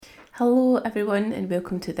Hello everyone and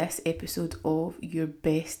welcome to this episode of Your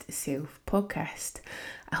Best Self podcast.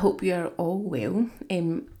 I hope you are all well.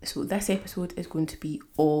 So this episode is going to be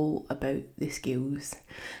all about the scales,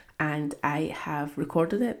 and I have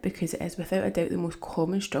recorded it because it is without a doubt the most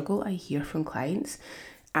common struggle I hear from clients,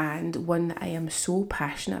 and one that I am so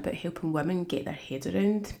passionate about helping women get their heads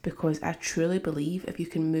around, because I truly believe if you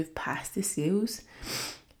can move past the scales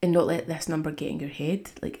and not let this number get in your head,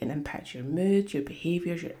 and impact your mood, your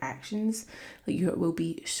behaviours, your actions, you will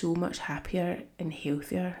be so much happier and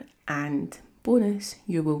healthier, and bonus,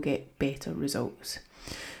 you will get better results.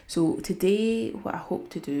 So today, what I hope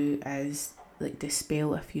to do is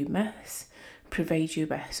dispel a few myths, provide you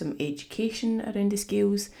with some education around the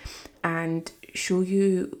scales, and show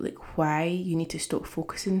you why you need to stop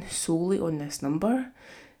focusing solely on this number,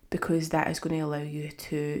 because that is going to allow you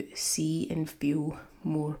to see and feel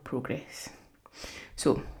more progress.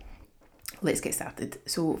 So let's get started.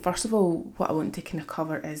 So first of all, what I want to kind of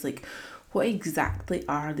cover is what exactly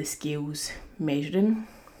are the scales measuring?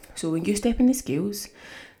 So when you step in the scales,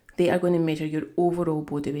 they are going to measure your overall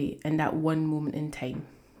body weight in that one moment in time.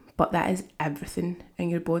 But that is everything in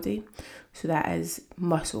your body. So that is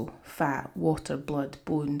muscle, fat, water, blood,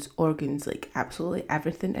 bones, organs, absolutely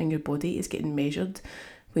everything in your body is getting measured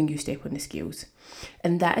when you step on the scales.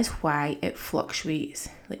 And that is why it fluctuates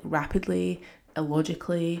rapidly,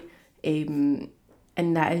 illogically, and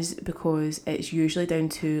that is because it's usually down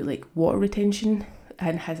to water retention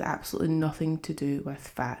and has absolutely nothing to do with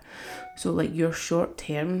fat. So your short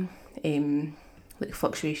term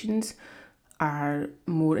fluctuations are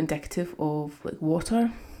more indicative of water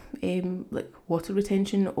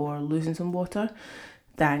retention or losing some water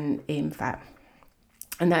than fat.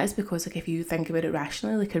 And that is because if you think about it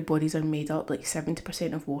rationally, our bodies are made up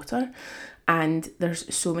 70% of water, and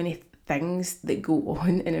there's so many things that go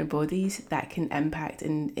on in our bodies that can impact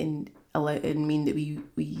and mean that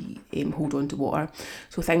we hold on to water.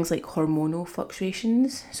 So things like hormonal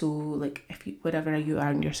fluctuations. So if you, whatever you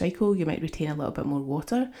are in your cycle, you might retain a little bit more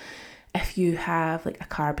water. If you have a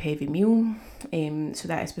carb heavy meal, so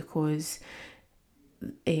that is because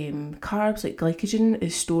carbs glycogen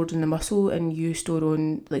is stored in the muscle, and you store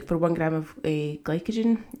on for 1 gram of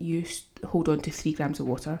glycogen you hold on to 3 grams of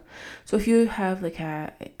water. So if you have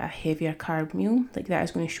a heavier carb meal, that is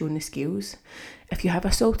going to show in the scales. If you have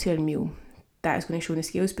a saltier meal, that is going to show in the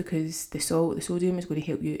scales, because the sodium is going to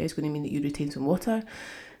help you, is going to mean that you retain some water.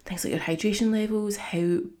 Things like your hydration levels,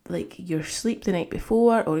 how your sleep the night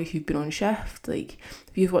before, or if you've been on shift, if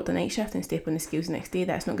you've worked a night shift and step on the scales the next day,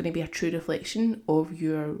 that's not going to be a true reflection of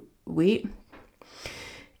your weight.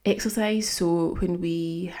 Exercise, so when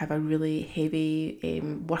we have a really heavy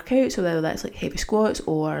workout, so whether that's heavy squats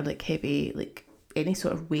or heavy any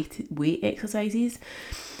sort of weight exercises,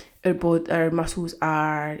 our muscles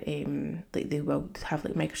are they will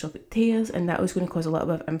have microscopic tears, and that is going to cause a little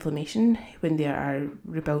bit of inflammation when they are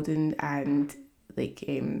rebuilding and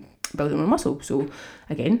building more muscle. So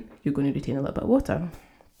again, you're going to retain a little bit of water.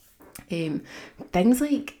 Things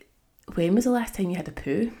like, when was the last time you had a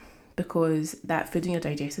poo? Because that food in your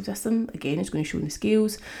digestive system, again, is going to show in the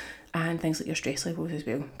scales. And things like your stress levels as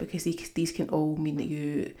well, because these can all mean that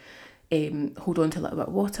you hold on to a little bit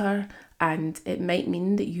of water, and it might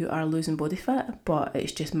mean that you are losing body fat, but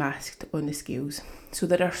it's just masked on the scales. So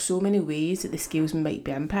there are so many ways that the scales might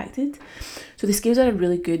be impacted. So the scales are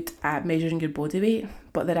really good at measuring your body weight,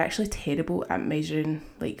 but they're actually terrible at measuring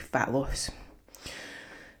fat loss.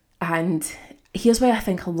 And here's why I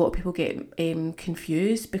think a lot of people get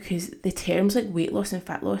confused, because the terms weight loss and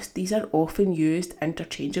fat loss, these are often used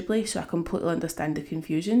interchangeably, so I completely understand the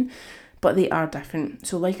confusion, but they are different.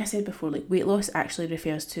 So like I said before, weight loss actually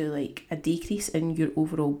refers to a decrease in your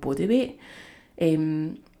overall body weight,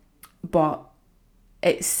 but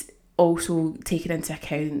it's also taking into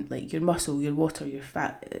account your muscle, your water, your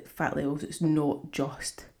fat levels. It's not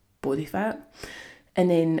just body fat.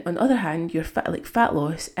 And then on the other hand, your fat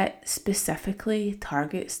loss, it specifically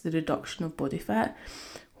targets the reduction of body fat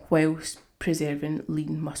whilst preserving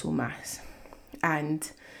lean muscle mass.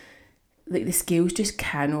 And the scales just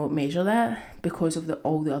cannot measure that because of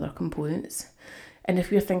all the other components. And if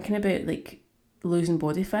you're thinking about losing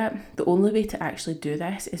body fat, the only way to actually do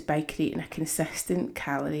this is by creating a consistent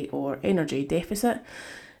calorie or energy deficit.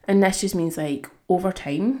 And this just means over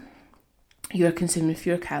time, you're consuming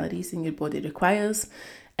fewer calories than your body requires,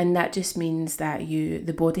 and that just means that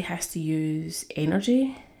the body has to use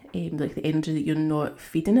energy, the energy that you're not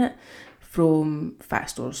feeding it, from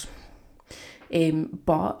fat stores.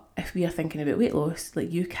 But if we are thinking about weight loss,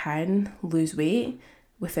 you can lose weight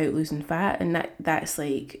without losing fat, and that's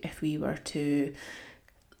if we were to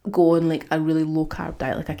go on like a really low carb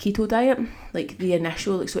diet, like a keto diet, like the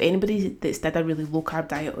initial, like, so anybody that's did a really low carb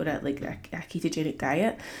diet or a ketogenic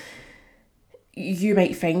diet, you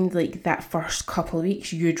might find like that first couple of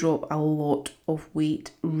weeks you drop a lot of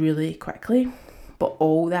weight really quickly, but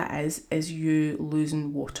all that is you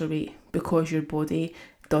losing water weight because your body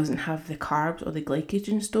doesn't have the carbs or the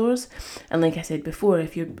glycogen stores. And like I said before,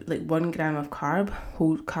 if you're like 1 gram of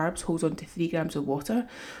carbs holds on to 3 grams of water.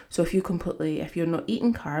 So if you're not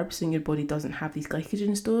eating carbs, then your body doesn't have these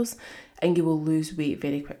glycogen stores, and you will lose weight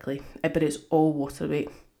very quickly. But it's all water weight.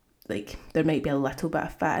 Like, there might be a little bit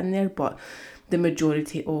of fat in there, but the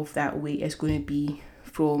majority of that weight is going to be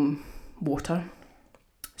from water.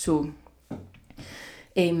 So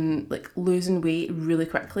like losing weight really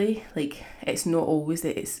quickly, like it's not always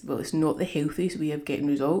it's not the healthiest way of getting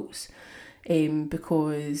results,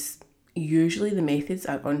 because usually the methods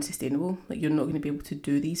are unsustainable. Like, you're not going to be able to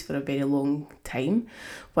do these for a very long time,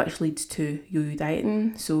 which leads to yo-yo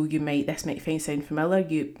dieting. So this might sound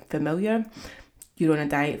familiar. You're on a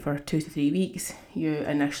diet for 2 to 3 weeks, you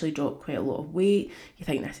initially drop quite a lot of weight, you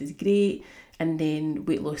think this is great, and then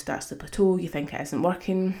weight loss starts to plateau, you think it isn't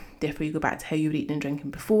working, therefore you go back to how you were eating and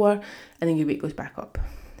drinking before, and then your weight goes back up.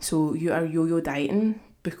 So you are yo-yo dieting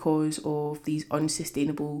because of these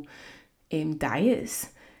unsustainable diets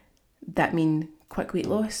that mean quick weight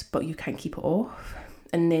loss, but you can't keep it off.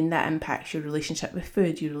 And then that impacts your relationship with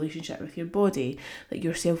food, your relationship with your body, like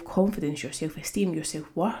your self-confidence, your self-esteem, your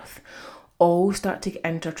self-worth, all start to get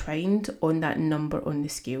intertwined on that number on the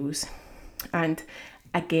scales. And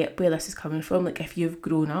I get where this is coming from. Like, if you've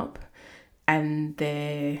grown up in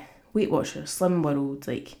the Weight Watchers, Slim World,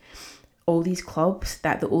 like all these clubs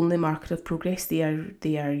that the only marker of progress they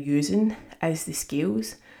are using is the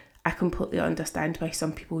scales, I completely understand why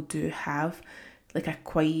some people do have like a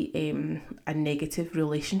quite a negative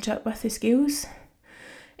relationship with the scales.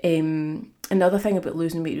 Another thing about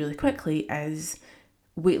losing weight really quickly is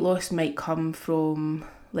weight loss might come from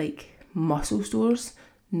like muscle stores,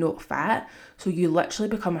 not fat. So you literally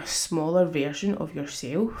become a smaller version of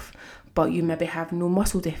yourself, but you maybe have no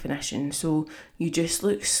muscle definition. So you just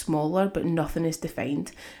look smaller, but nothing is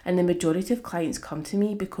defined. And the majority of clients come to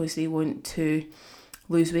me because they want to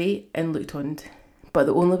lose weight and look toned. But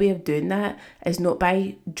the only way of doing that is not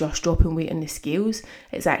by just dropping weight on the scales.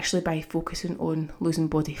 It's actually by focusing on losing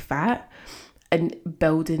body fat and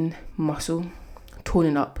building muscle.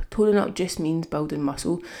 Toning up just means building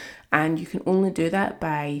muscle, and you can only do that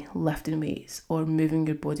by lifting weights or moving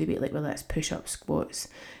your body weight, like whether that's push-ups, squats,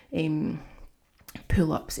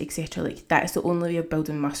 pull-ups, etc. Like, that is the only way of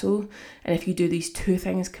building muscle. And if you do these two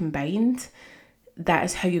things combined, that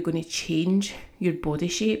is how you're going to change your body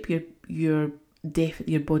shape, your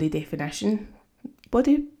body definition.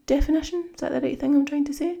 Body definition, is that the right thing I'm trying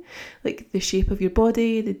to say? Like the shape of your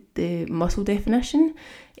body, the muscle definition,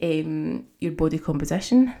 your body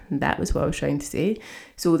composition. That was what I was trying to say.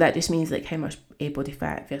 So that just means like how much body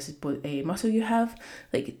fat versus muscle you have.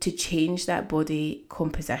 Like, to change that body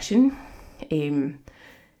composition,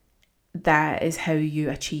 that is how you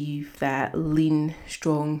achieve that lean,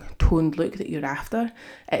 strong, toned look that you're after.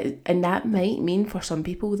 And that might mean for some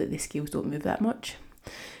people that the scales don't move that much.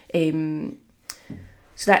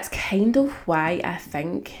 So that's kind of why I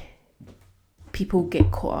think people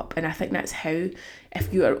get caught up. And I think that's how,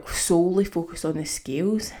 if you are solely focused on the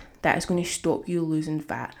scales, that is going to stop you losing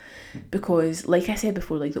fat. Because like I said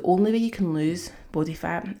before, like the only way you can lose body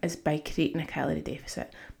fat is by creating a calorie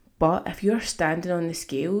deficit. But if you're standing on the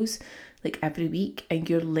scales like every week and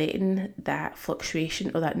you're letting that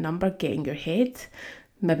fluctuation or that number get in your head,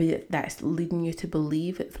 maybe that's leading you to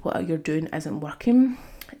believe that what you're doing isn't working.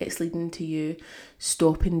 It's leading to you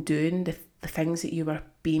stopping doing the things that you were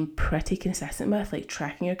being pretty consistent with, like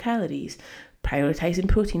tracking your calories, prioritising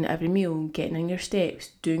protein at every meal, getting in your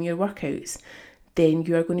steps, doing your workouts. Then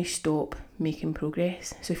you are going to stop making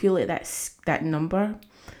progress. So if you let that number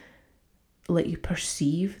let you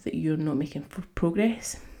perceive that you're not making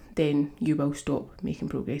progress, then you will stop making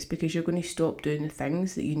progress, because you're going to stop doing the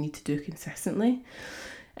things that you need to do consistently.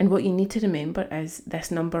 And what you need to remember is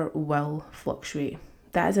this number will fluctuate.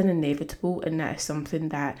 That is an inevitable, and that is something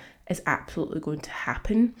that is absolutely going to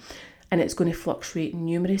happen, and it's going to fluctuate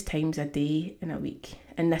numerous times a day in a week,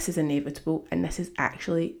 and this is inevitable, and this is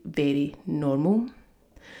actually very normal.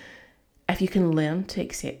 If you can learn to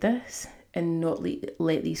accept this and not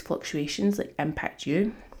let these fluctuations impact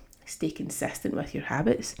you, stay consistent with your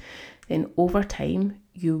habits, then over time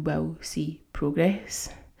you will see progress.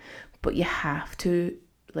 But you have to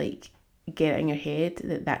get it in your head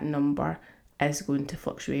that number is going to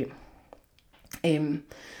fluctuate.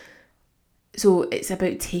 So it's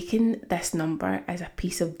about taking this number as a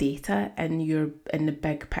piece of data in the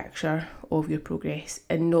big picture of your progress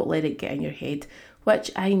and not let it get in your head,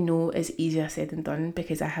 which I know is easier said than done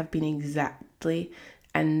because I have been exactly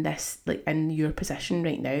in this, like in your position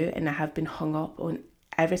right now, and I have been hung up on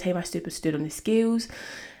every time I stood on the scales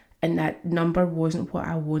and that number wasn't what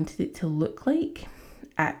I wanted it to look like.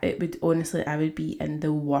 It would honestly, I would be in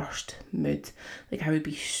the worst mood. Like I would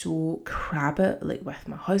be so crabby, like with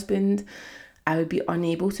my husband. I would be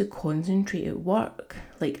unable to concentrate at work.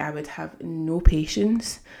 Like I would have no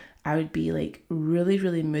patience. I would be like really,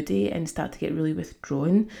 really moody and start to get really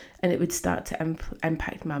withdrawn, and it would start to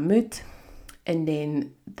impact my mood. And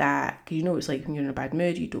then that, cause you know, it's like when you're in a bad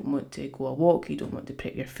mood, you don't want to go a walk, you don't want to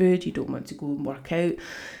prep your food, you don't want to go and work out.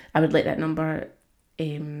 I would let that number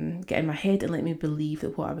get in my head and let me believe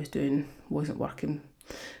that what I was doing wasn't working.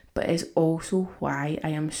 But it's also why I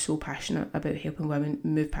am so passionate about helping women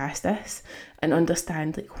move past this and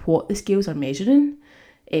understand like what the scales are measuring.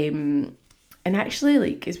 And actually,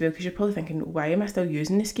 like as well, because you're probably thinking, why am I still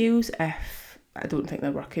using the scales if I don't think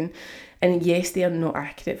they're working? And yes, they are not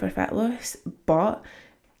accurate for fat loss, but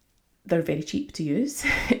they're very cheap to use.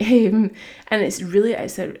 And it's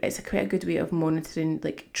a quite a good way of monitoring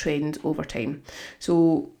like trends over time.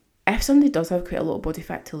 So if somebody does have quite a lot of body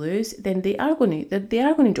fat to lose, then they are going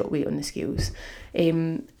to drop weight on the scales.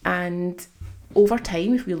 And over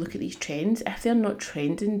time, if we look at these trends, if they're not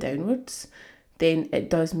trending downwards, then it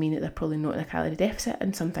does mean that they're probably not in a calorie deficit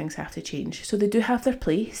and some things have to change. So they do have their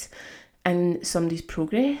place in somebody's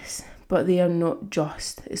progress, but they are not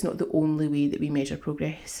it's not the only way that we measure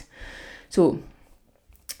progress. So,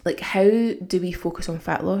 like, how do we focus on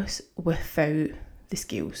fat loss without the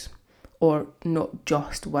scales? Or not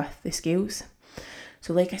just with the scales?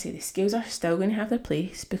 So like I say, the scales are still going to have their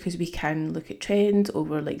place because we can look at trends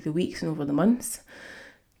over like the weeks and over the months,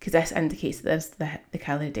 because this indicates that there's the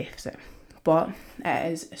calorie deficit. But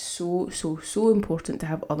it is so important to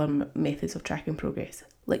have other methods of tracking progress,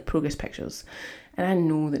 like progress pictures. And I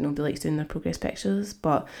know that nobody likes doing their progress pictures,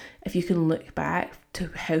 but if you can look back to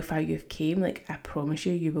how far you've came, like I promise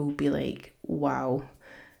you will be like, wow,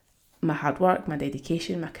 my hard work, my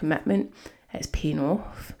dedication, my commitment, it's paying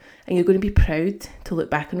off. And you're going to be proud to look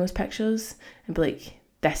back on those pictures and be like,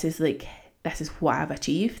 this is what I've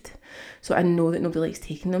achieved. So I know that nobody likes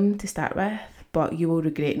taking them to start with, but you will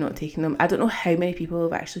regret not taking them. I don't know how many people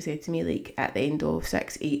have actually said to me, like at the end of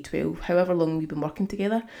 6, 8, 12, however long we've been working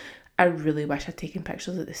together, I really wish I'd taken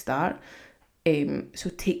pictures at the start. So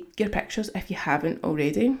take your pictures if you haven't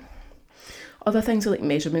already. Other things are like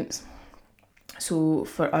measurements. So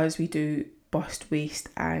for us, we do bust, waist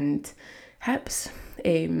and hips,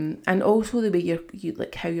 and also the way you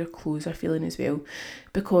like how your clothes are feeling as well,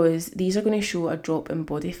 because these are going to show a drop in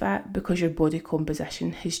body fat because your body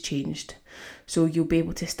composition has changed. So you'll be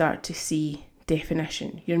able to start to see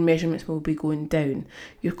definition. Your measurements will be going down.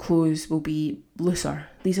 Your clothes will be looser.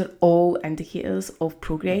 These are all indicators of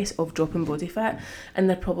progress, of dropping body fat, and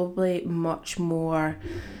they're probably much more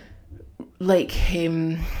like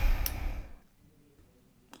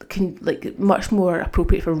much more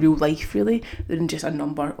appropriate for real life really than just a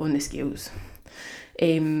number on the scales.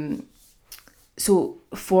 So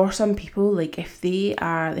for some people, like if they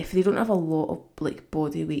don't have a lot of like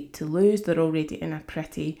body weight to lose, they're already in a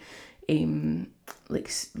pretty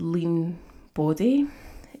like lean body,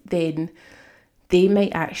 then they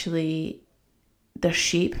might actually, their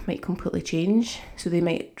shape might completely change. So they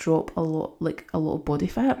might drop a lot of body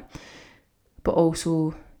fat, but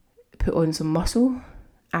also put on some muscle,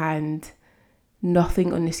 and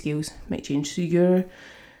nothing on the scales might change.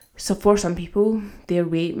 So for some people, their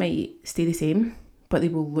weight might stay the same, but they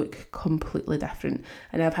will look completely different.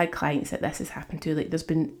 And I've had clients that this has happened to. Like there's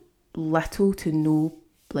been little to no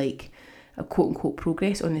like a quote unquote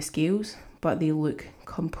progress on the scales, but they look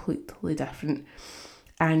completely different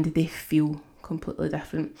and they feel completely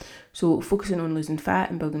different. So focusing on losing fat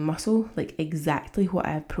and building muscle, like exactly what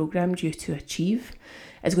I've programmed you to achieve,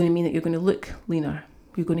 is going to mean that you're going to look leaner.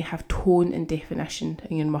 You're going to have tone and definition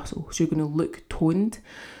in your muscle. So you're going to look toned.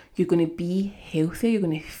 You're going to be healthier. You're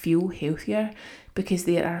going to feel healthier, because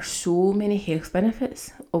there are so many health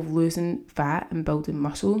benefits of losing fat and building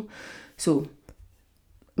muscle. So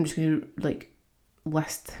I'm just going to like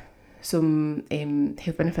list some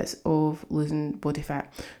health benefits of losing body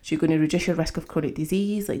fat. So you're going to reduce your risk of chronic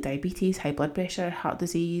disease like diabetes, high blood pressure, heart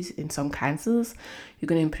disease, and some cancers. You're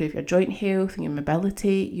going to improve your joint health and your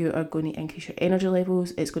mobility. You are going to increase your energy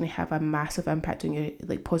levels. It's going to have a massive impact on your,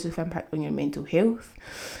 like, positive impact on your mental health.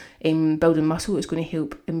 Building muscle is going to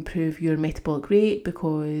help improve your metabolic rate,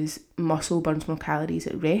 because muscle burns more calories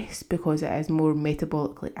at rest because it is more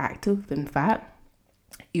metabolically active than fat.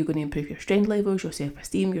 You're going to improve your strength levels, your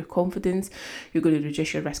self-esteem, your confidence. You're going to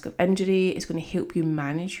reduce your risk of injury. It's going to help you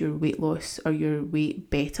manage your weight loss or your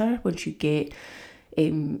weight better once you get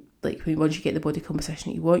once you get the body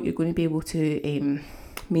composition that you want. You're going to be able to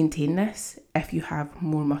maintain this if you have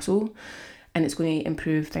more muscle, and it's going to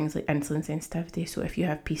improve things like insulin sensitivity. So if you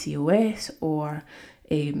have PCOS or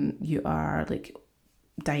you are like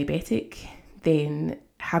diabetic, then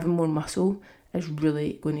having more muscle is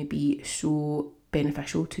really going to be so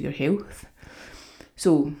beneficial to your health.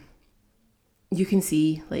 So you can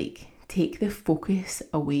see, like, take the focus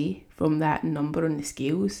away from that number on the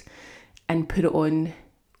scales and put it on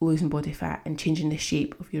losing body fat and changing the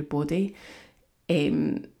shape of your body.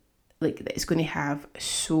 It's going to have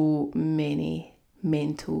so many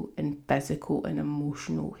mental and physical and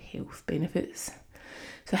emotional health benefits.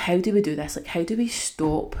 So how do we do this? Like, how do we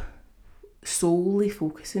stop solely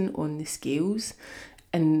focusing on the scales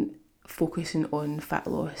and focusing on fat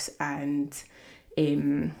loss and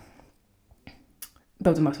building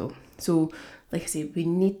muscle? So like I said, we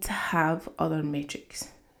need to have other metrics.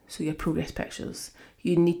 So your progress pictures,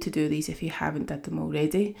 you need to do these if you haven't done them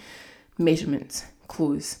already. Measurements,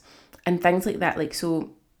 clothes, and things like that. Like,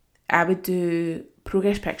 so I would do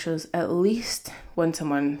progress pictures at least once a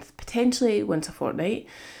month, potentially once a fortnight.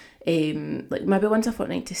 Maybe once a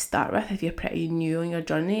fortnight to start with if you're pretty new on your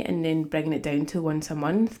journey, and then bringing it down to once a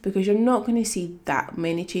month, because you're not going to see that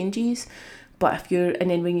many changes. But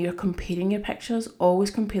then when you're comparing your pictures,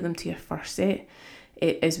 always compare them to your first set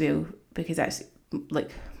as well, because that's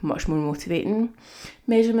like much more motivating.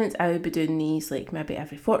 Measurements, I would be doing these like maybe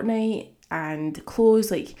every fortnight. And clothes,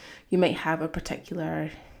 like, you might have a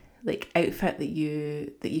particular like outfit that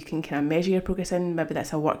you can kind of measure your progress in. Maybe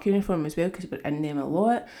that's a work uniform as well, because we're in them a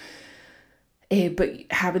lot. But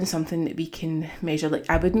having something that we can measure, like,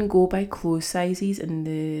 I wouldn't go by clothes sizes in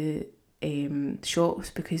the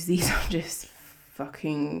shops, because these are just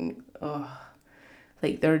fucking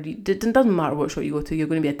like, it doesn't matter what shop you go to, you're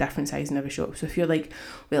going to be a different size in every shop. So if you're like,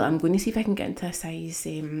 well, I'm going to see if I can get into a size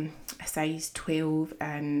 12,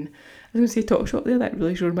 and I was going to say Topshop there, that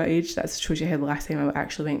really showed my age. That shows you how the last time I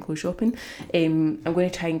actually went clothes shopping. I'm going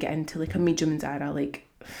to try and get into like a medium in Zara, like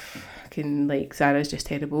Zara's just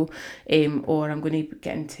terrible. Or I'm going to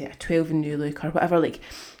get into a 12 in New Look or whatever. Like,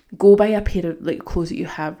 go buy a pair of like clothes that you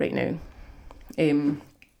have right now.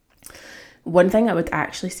 One thing I would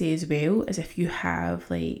actually say as well is, if you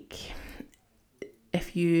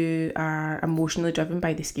are emotionally driven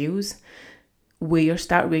by the scales,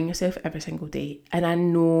 start weighing yourself every single day. And I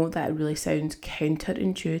know that really sounds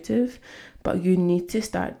counterintuitive, but you need to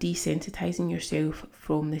start desensitizing yourself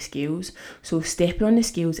from the scales. So stepping on the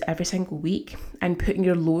scales every single week and putting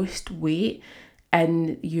your lowest weight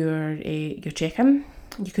in your check-in.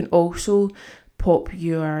 You can also pop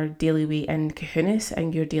your daily weight in Kahunas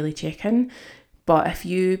and your daily check-in. But if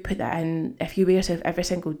you put that in, if you weigh yourself every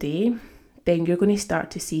single day, then you're going to start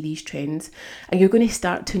to see these trends, and you're going to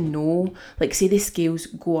start to know, like, say the scales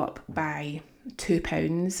go up by 2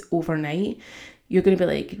 pounds overnight, you're going to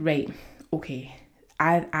be like, right, okay,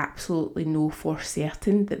 I absolutely know for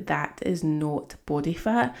certain that is not body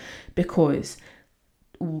fat, because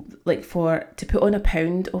like, to put on a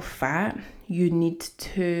pound of fat, you need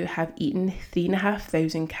to have eaten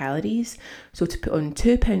 3,500 calories. So to put on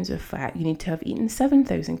 2 pounds of fat, you need to have eaten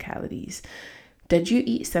 7,000 calories. Did you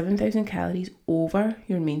eat 7,000 calories over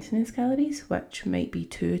your maintenance calories, which might be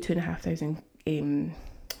 2,500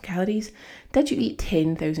 calories? Did you eat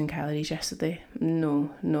 10,000 calories yesterday?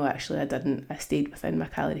 No, actually I didn't. I stayed within my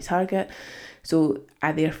calorie target. So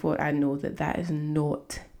I know that is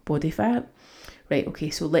not body fat. Right, okay,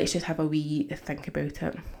 so let's just have a wee think about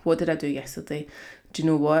it. What did I do yesterday? Do you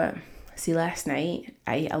know what? See, last night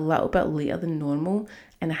I ate a little bit later than normal,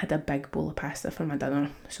 and I had a big bowl of pasta for my dinner.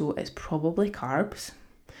 So it's probably carbs,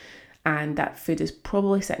 and that food is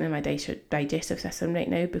probably sitting in my digestive system right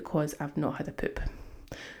now because I've not had a poop.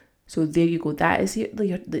 So there you go. That is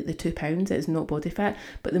the 2 pounds. It is not body fat.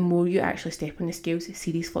 But the more you actually step on the scales,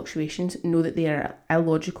 see these fluctuations, know that they are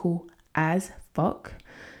illogical as fuck.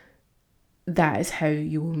 That is how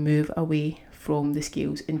you will move away from the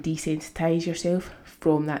scales and desensitize yourself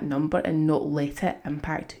from that number and not let it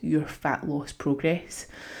impact your fat loss progress.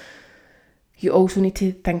 You also need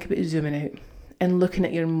to think about zooming out and looking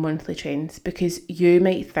at your monthly trends, because you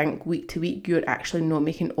might think week to week you're actually not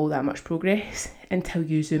making all that much progress until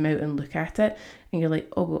you zoom out and look at it and you're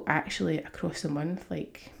like, oh well, actually across the month,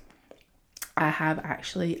 like I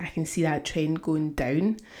can see that trend going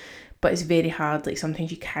down. But it's very hard, like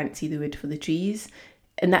sometimes you can't see the wood for the trees,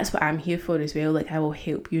 and that's what I'm here for as well. Like I will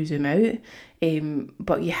help you zoom out,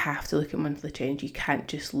 but you have to look at monthly trends. You can't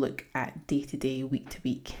just look at day to day, week to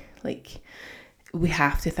week. Like we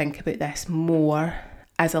have to think about this more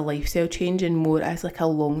as a lifestyle change and more as like a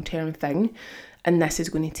long-term thing, and this is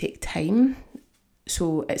going to take time.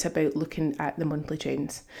 So it's about looking at the monthly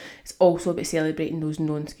trends. It's also about celebrating those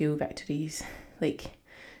non-scale victories, like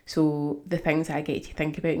so the things that I get to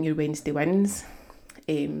think about in your Wednesday wins,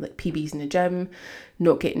 like PBs in the gym,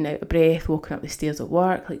 not getting out of breath, walking up the stairs at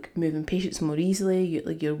work, like moving patients more easily,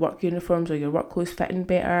 like your work uniforms or your work clothes fitting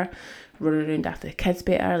better, running around after the kids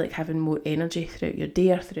better, like having more energy throughout your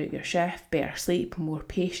day or throughout your shift, better sleep, more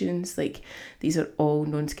patience. Like these are all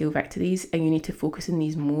non-scale victories, and you need to focus on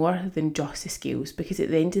these more than just the scales, because at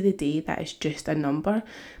the end of the day that is just a number,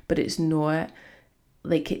 but it's not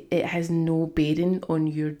like it has no bearing on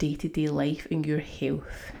your day-to-day life and your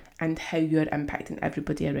health and how you're impacting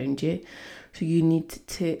everybody around you. So you need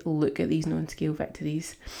to look at these non-scale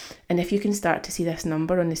victories. And if you can start to see this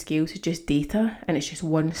number on the scales as just data, and it's just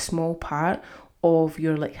one small part of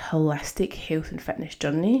your like holistic health and fitness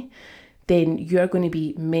journey, then you're going to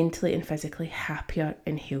be mentally and physically happier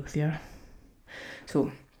and healthier.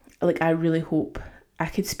 So like I really hope I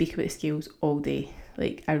could speak about scales all day.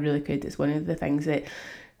 Like I really could. It's one of the things that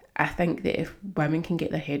I think that if women can get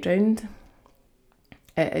their head around,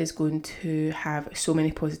 it is going to have so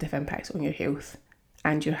many positive impacts on your health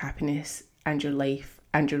and your happiness and your life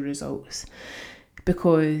and your results.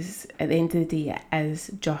 Because at the end of the day, it is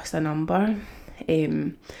just a number.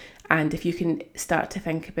 And if you can start to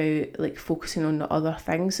think about like focusing on the other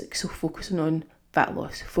things, like so focusing on fat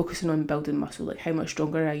loss, focusing on building muscle, like how much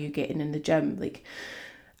stronger are you getting in the gym? Like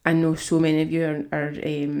I know so many of you are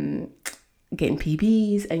getting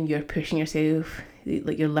PBs and you're pushing yourself,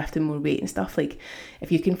 like you're lifting more weight and stuff. Like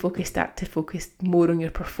if you can start to focus more on your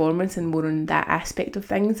performance and more on that aspect of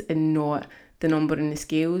things and not the number in the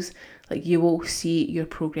scales, like you will see your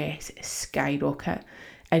progress skyrocket,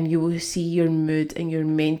 and you will see your mood and your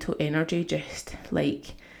mental energy just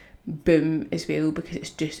like boom as well,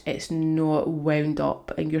 because it's not wound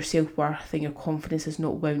up, and your self-worth and your confidence is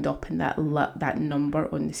not wound up in that number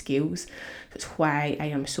on the scales. That's why I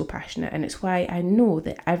am so passionate, and it's why I know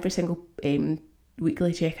that every single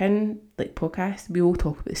weekly check-in like podcast we will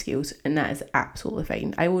talk about the scales, and that is absolutely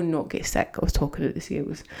fine. I will not get sick of talking about the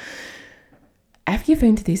scales. If you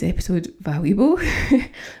found today's episode valuable,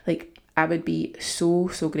 like I would be so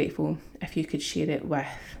grateful if you could share it with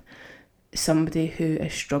somebody who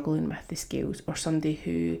is struggling with the scales, or somebody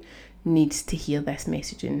who needs to hear this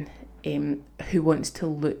messaging, who wants to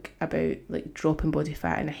look about like dropping body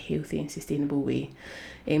fat in a healthy and sustainable way.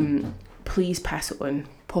 Please pass it on.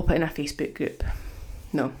 Pop it in a Facebook group.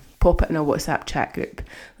 No, pop it in a WhatsApp chat group.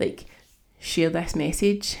 Like share this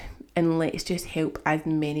message, and let's just help as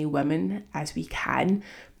many women as we can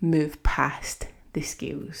move past the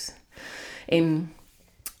scales.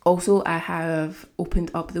 Also, I have opened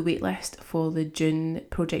up the waitlist for the June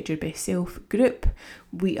Project Your Best Self group.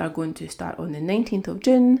 We are going to start on the 19th of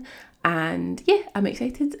June, and yeah, I'm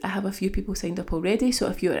excited. I have a few people signed up already, so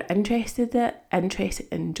if you're interested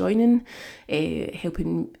in joining,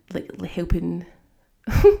 helping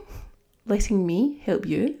letting me help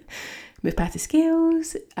you move past the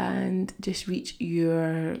scales and just reach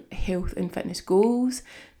your health and fitness goals,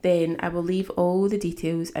 then I will leave all the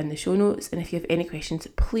details in the show notes. And if you have any questions,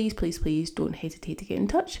 please don't hesitate to get in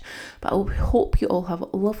touch. But I hope you all have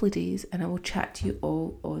lovely days, and I will chat to you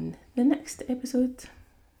all on the next episode.